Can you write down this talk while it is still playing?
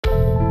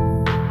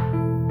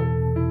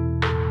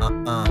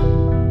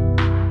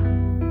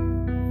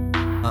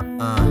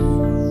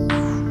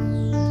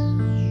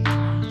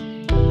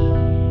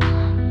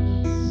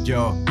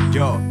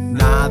Yo,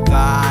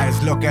 nada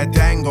es lo que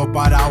tengo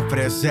para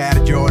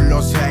ofrecer. Yo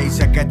lo sé y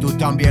sé que tú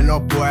también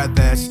lo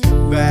puedes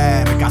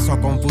ver.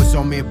 Caso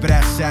confuso mi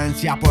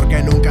presencia,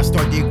 porque nunca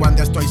estoy y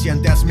cuando estoy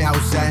sientes mi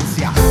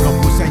ausencia. No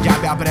puse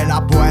llave, abre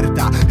la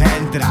puerta,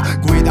 entra.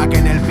 Cuida que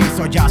en el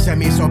piso yace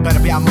mi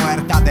soberbia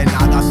muerta. De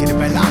nada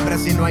sirve el hambre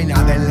si no hay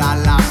nada en la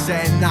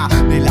alacena,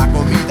 ni la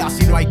comida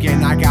si no hay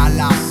quien haga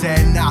la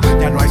cena.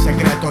 Ya no hay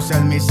secretos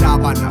en mis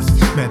sábanas,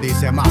 me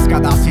dice más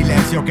cada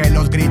silencio que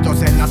los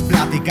gritos en las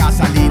pláticas.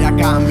 Salir a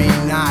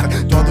caminar,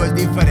 todo es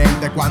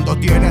diferente cuando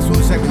tienes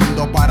un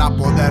segundo para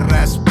poder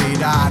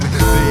respirar.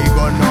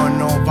 Digo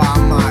no va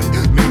mal,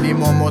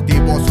 mínimo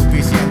motivo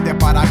suficiente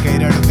para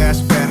querer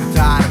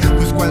despertar.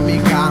 Busco en mi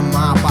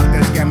cama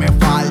partes que me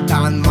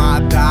faltan,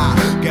 mata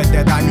que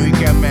te daño y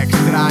que me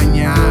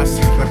extrañas.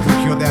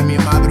 Refugio de mi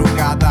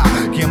madrugada,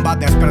 ¿quién va a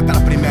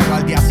despertar primero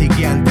al día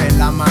siguiente en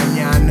la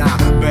mañana?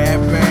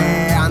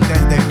 Bebé,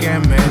 antes de que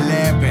me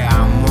eleve,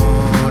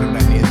 amor,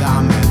 ven y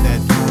dame de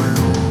tu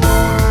luz.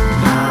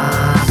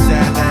 Nace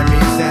de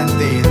mis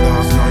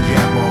sentidos, no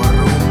llevo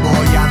rumbo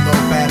y ando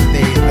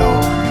perdido.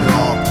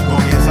 No,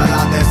 comienza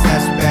la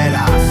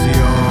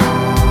desesperación.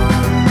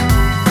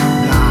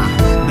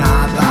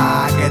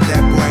 Nada que te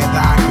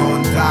pueda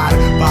contar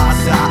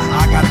pasa,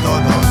 acá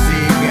todo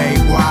sigue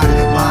igual.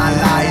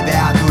 Mala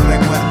idea tu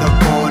recuerdo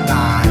con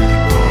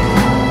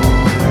alcohol.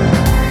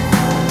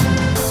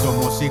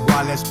 Somos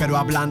iguales pero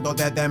hablando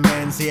de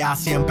demencia,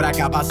 siempre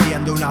acaba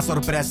siendo una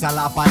sorpresa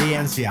la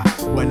apariencia.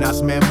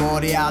 Buenas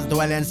memorias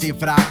duelen si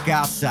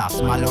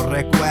fracasas, malos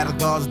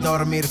recuerdos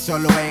dormir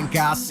solo en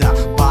casa.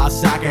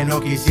 Pasa que no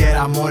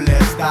quisiera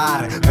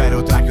molestar,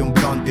 pero traje un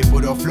blunt y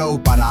puro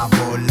flow para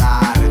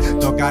volar.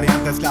 Tocaré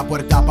antes la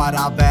puerta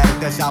para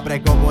verte,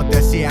 sabré cómo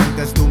te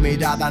sientes, tu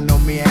mirada no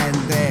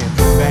miente.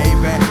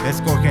 Baby,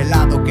 escoge el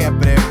lado que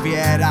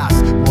prefieras,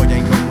 voy a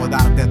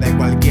incomodarte de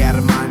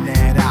cualquier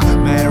manera.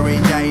 Mary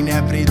Jane,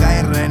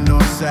 everyday,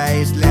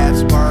 Reno871,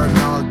 let's burn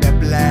all the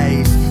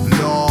place.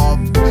 Love,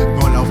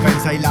 con la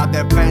ofensa y la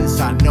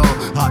defensa, no.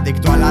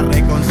 Adicto a la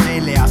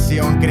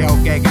reconciliación,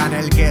 creo que gana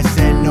el que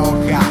se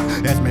enoja.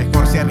 Es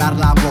mejor cerrar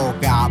la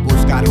boca,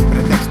 buscar un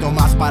pretexto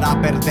más para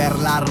perder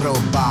la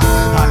ropa.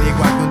 Al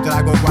igual que un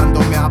trago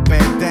cuando me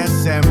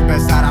apetece,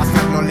 empezar a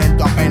hacerlo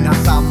lento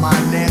apenas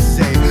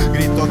amanece.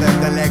 Grito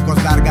desde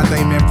lejos, lárgate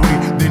y me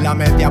fui. Di la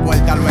media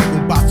vuelta, luego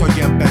un paso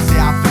y empecé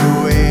a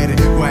fluir.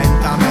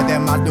 Cuéntame de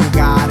más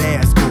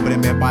lugares,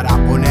 cúbreme para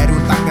poner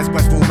un tag,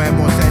 después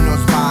fumemos en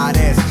los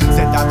bares.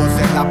 Sentados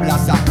en la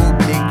plaza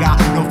pública,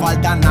 no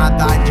falta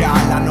nada ya,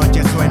 la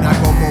noche suena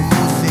como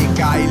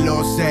música y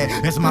lo sé.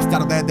 Es más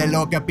tarde de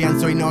lo que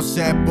pienso y no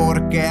sé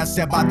por qué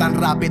se va tan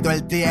rápido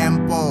el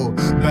tiempo.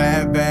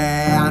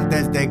 Bebé,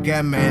 antes de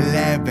que me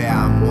eleve,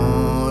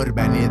 amor,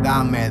 ven y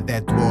dame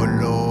de tu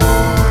olor.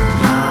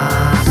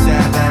 Nace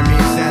de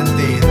mis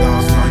sentidos,